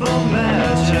 if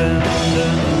imagined.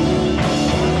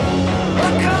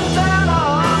 But come down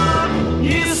on,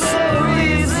 you're so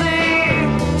easy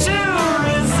to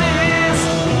resist.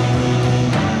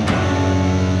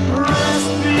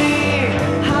 Rest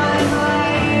behind my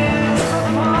ears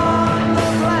upon the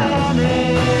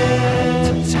planet.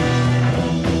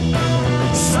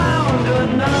 Sound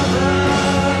another.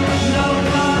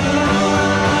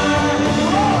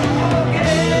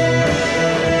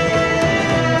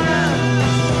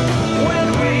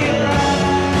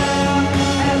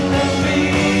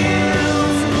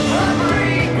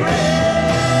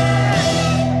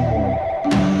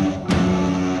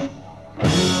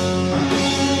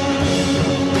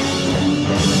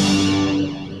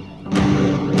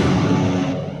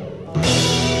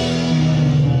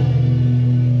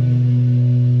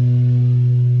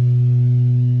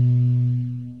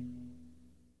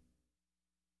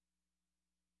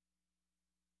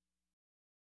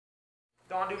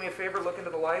 Don, do me a favor, look into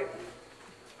the light.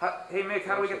 Hey, Mick,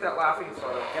 how do we get that laughing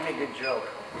photo? Give me a good joke.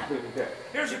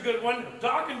 Here's a good one.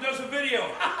 Dawkins does a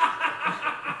video.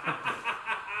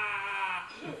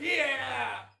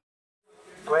 Yeah!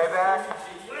 Playback.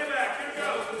 Playback, here it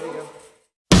goes. There you go.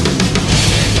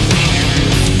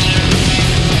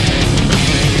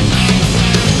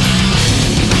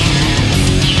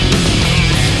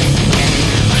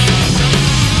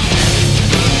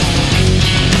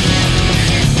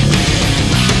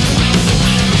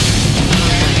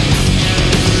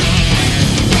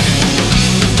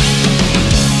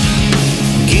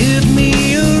 Give me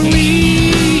a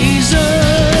reason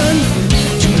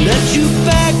to let you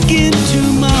back into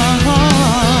my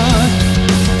heart.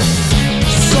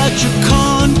 Such a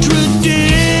contradiction.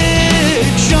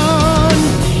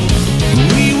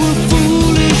 We were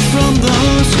foolish from the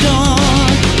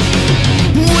start.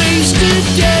 Wasted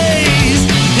days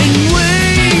and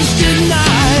wasted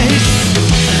nights.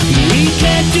 We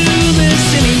can't do this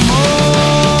anymore.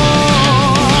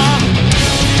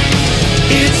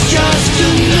 It's just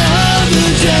another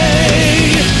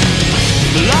day.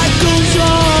 Life goes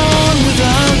on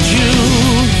without you.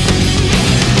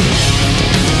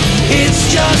 It's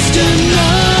just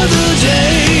another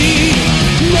day.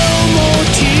 No more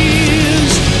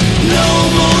tears. No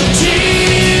more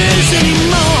tears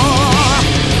anymore.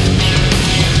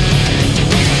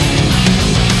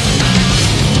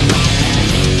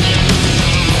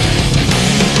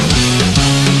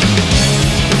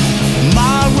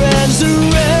 My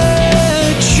resurrection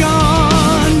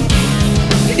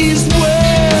is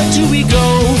where do we go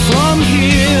from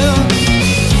here?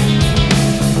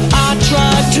 I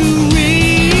tried to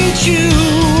reach you,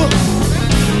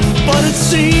 but it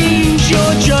seems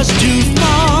you're just too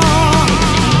far.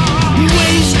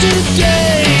 Wasted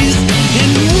days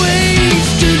and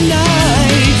wasted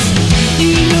nights.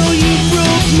 You know you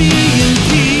broke me in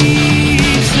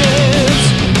pieces.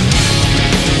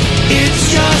 It's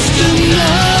just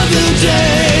another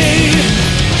day.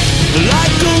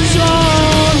 Life goes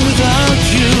on without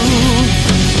you.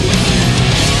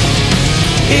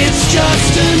 It's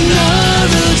just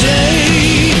another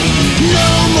day.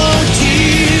 No more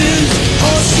tears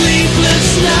or sleepless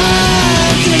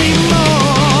nights anymore.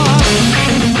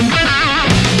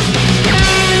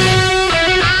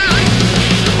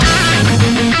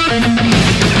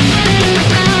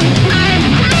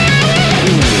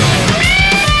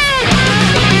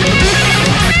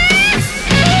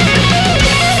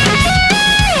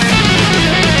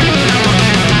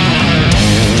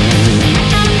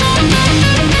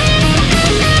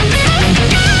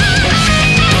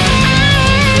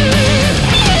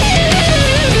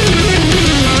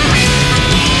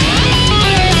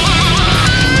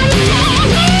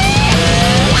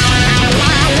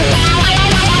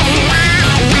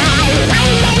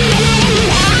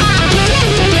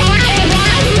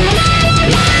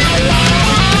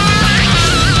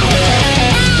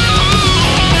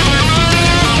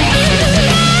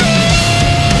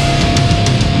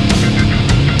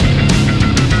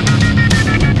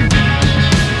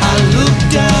 I look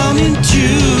down into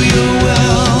your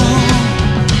well.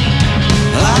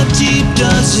 How deep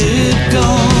does it go?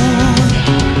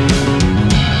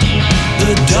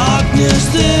 The darkness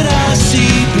that I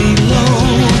see below.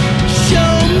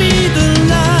 Show me the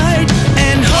light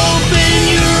and hope in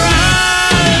your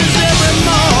eyes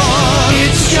evermore.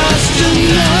 It's just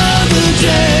another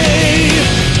day.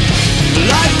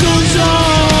 Life goes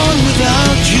on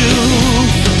without you.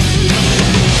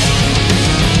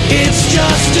 It's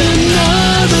just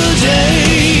another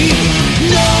day.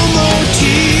 No more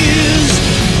tears.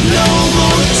 No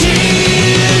more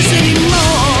tears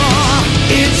anymore.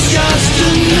 It's just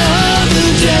another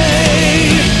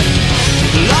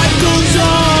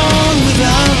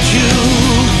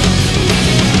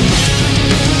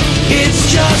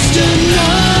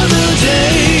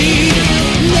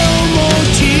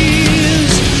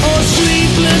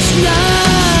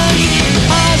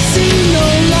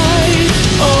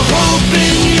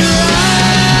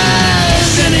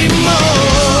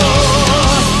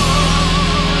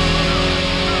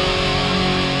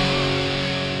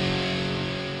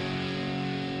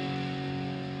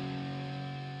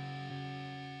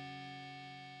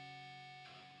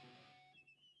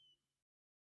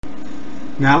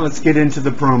Now let's get into the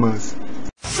promos.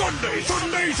 Sunday,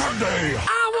 Sunday, Sunday.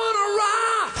 I wanna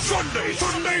rock. Sunday,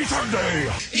 Sunday,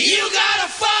 Sunday. You gotta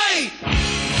fight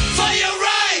for your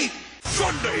right.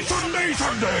 Sunday, Sunday,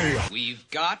 Sunday. We've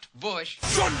got Bush.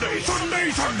 Sunday, Sunday,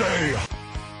 Sunday.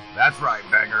 That's right,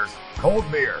 bangers. Cold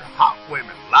beer, hot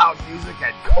women, loud music,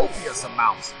 and copious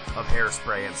amounts of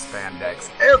hairspray and spandex.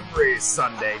 Every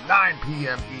Sunday, 9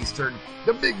 p.m. Eastern,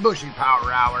 the Big Bushy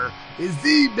Power Hour is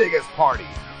the biggest party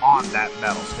on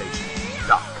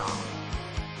thatmetalstation.com.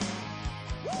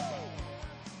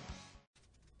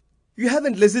 You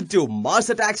haven't listened to Mars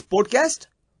Attacks podcast?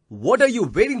 What are you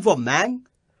waiting for, man?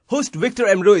 Host Victor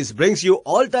M. Ruiz brings you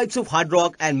all types of hard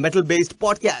rock and metal-based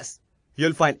podcasts.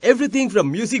 You'll find everything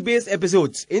from music-based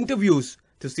episodes, interviews,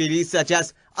 to series such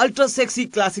as Ultra Sexy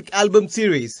Classic Album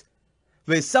Series,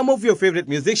 where some of your favorite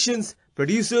musicians,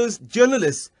 producers,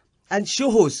 journalists, and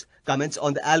show hosts comments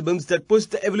on the albums that push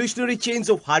the evolutionary chains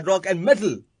of hard rock and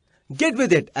metal. Get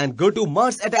with it and go to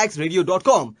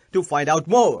MarsAttacksRadio.com to find out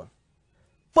more.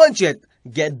 Punch it,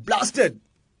 get blasted!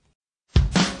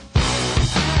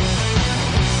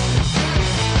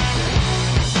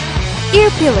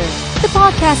 Earpillar, the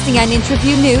podcasting and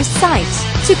interview news site.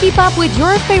 To keep up with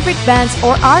your favorite bands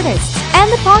or artists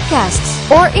and the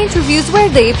podcasts or interviews where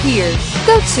they appear,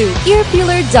 go to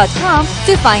earpillar.com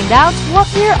to find out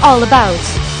what we're all about.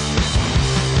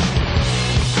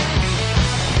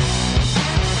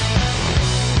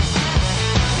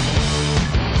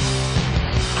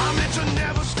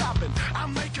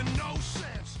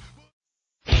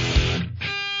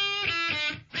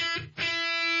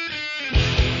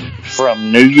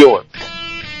 From New York.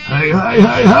 Hey, hey,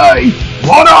 hey, hey!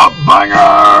 What up,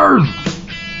 bangers?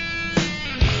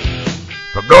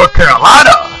 From North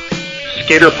Carolina.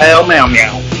 Skitter Pal Meow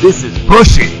Meow. This is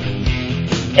Bushy.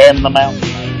 And the Mountain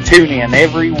Man. Tune in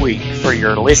every week for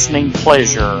your listening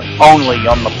pleasure only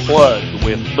on The Plug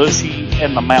with Bushy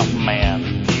and the Mountain Man.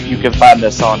 You can find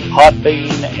us on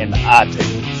Podbean and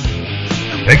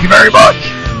iTunes. Thank you very much.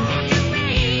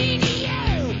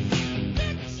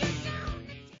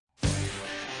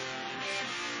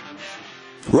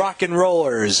 Rock and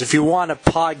rollers, if you want a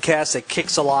podcast that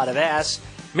kicks a lot of ass,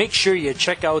 make sure you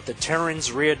check out the Terrence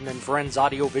Reardon and Friends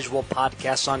audiovisual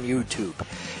podcast on YouTube.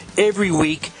 Every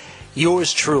week,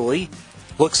 yours truly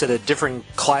looks at a different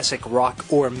classic rock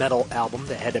or metal album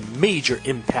that had a major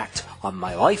impact on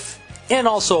my life and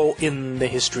also in the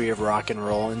history of rock and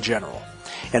roll in general.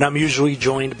 And I'm usually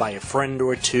joined by a friend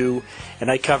or two, and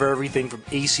I cover everything from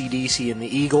AC/DC and the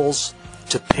Eagles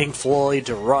to Pink Floyd,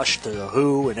 to Rush, to The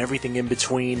Who, and everything in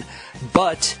between.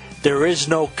 But there is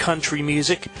no country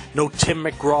music, no Tim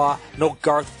McGraw, no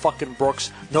Garth fucking Brooks,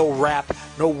 no rap,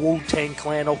 no Wu-Tang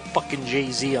Clan, no fucking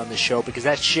Jay-Z on the show, because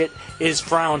that shit is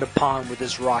frowned upon with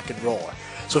this rock and roller.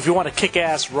 So if you want a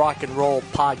kick-ass rock and roll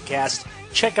podcast,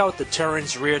 check out the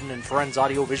Terrence Reardon and Friends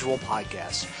audiovisual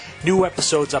podcast. New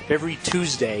episodes up every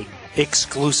Tuesday,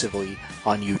 exclusively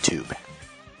on YouTube.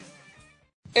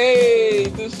 Hey,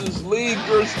 this is Lee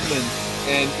Gerstmann,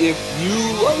 and if you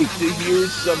like to hear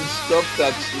some stuff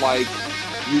that's like,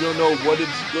 you don't know what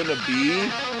it's gonna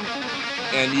be,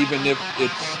 and even if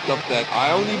it's stuff that I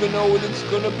don't even know what it's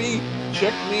gonna be,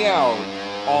 check me out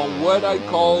on what I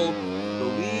call the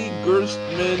Lee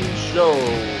Gerstmann Show,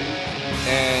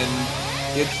 and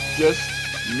it's just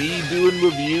me doing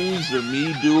reviews or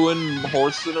me doing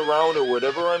horsing around or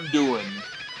whatever I'm doing.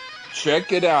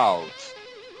 Check it out,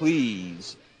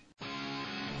 please.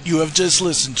 You have just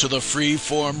listened to the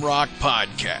Freeform Rock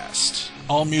Podcast.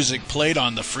 All music played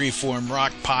on the Freeform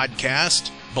Rock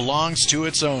Podcast belongs to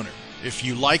its owner. If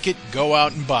you like it, go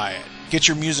out and buy it. Get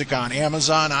your music on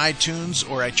Amazon, iTunes,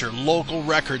 or at your local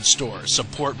record store.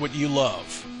 Support what you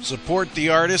love. Support the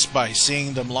artist by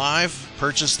seeing them live.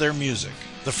 Purchase their music.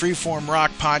 The Freeform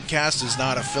Rock Podcast is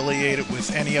not affiliated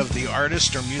with any of the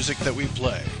artists or music that we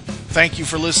play. Thank you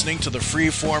for listening to the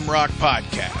Freeform Rock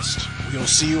Podcast. We'll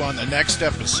see you on the next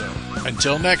episode.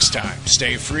 Until next time,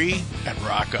 stay free and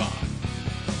rock on.